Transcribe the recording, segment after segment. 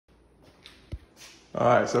All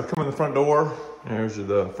right, so come in the front door. Here's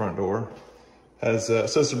the front door. So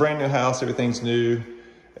it's a brand new house, everything's new.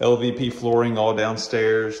 LVP flooring all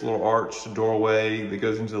downstairs, little arched doorway that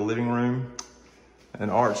goes into the living room. An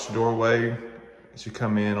arched doorway as you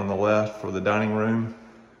come in on the left for the dining room.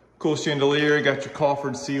 Cool chandelier, got your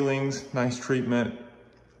coffered ceilings, nice treatment.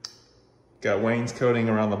 Got wainscoting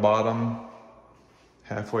around the bottom,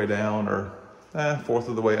 halfway down or fourth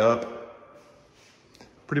of the way up.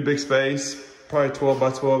 Pretty big space, probably 12 by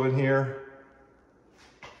 12 in here.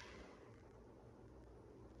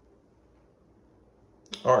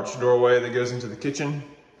 Arched doorway that goes into the kitchen.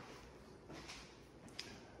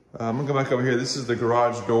 I'm gonna go back over here. This is the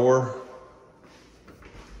garage door.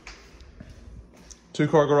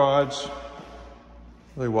 2-car garage,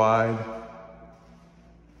 really wide.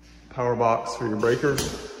 Power box for your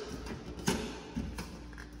breakers.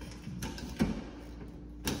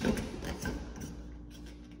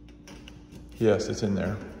 Yes, it's in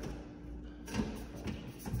there.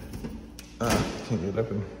 Can't get it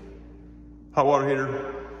open. Hot water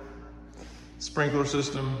heater. Sprinkler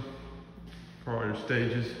system for all your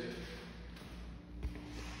stages.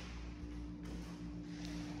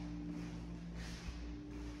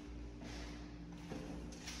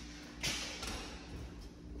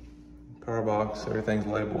 Power box, everything's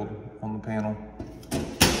labeled on the panel.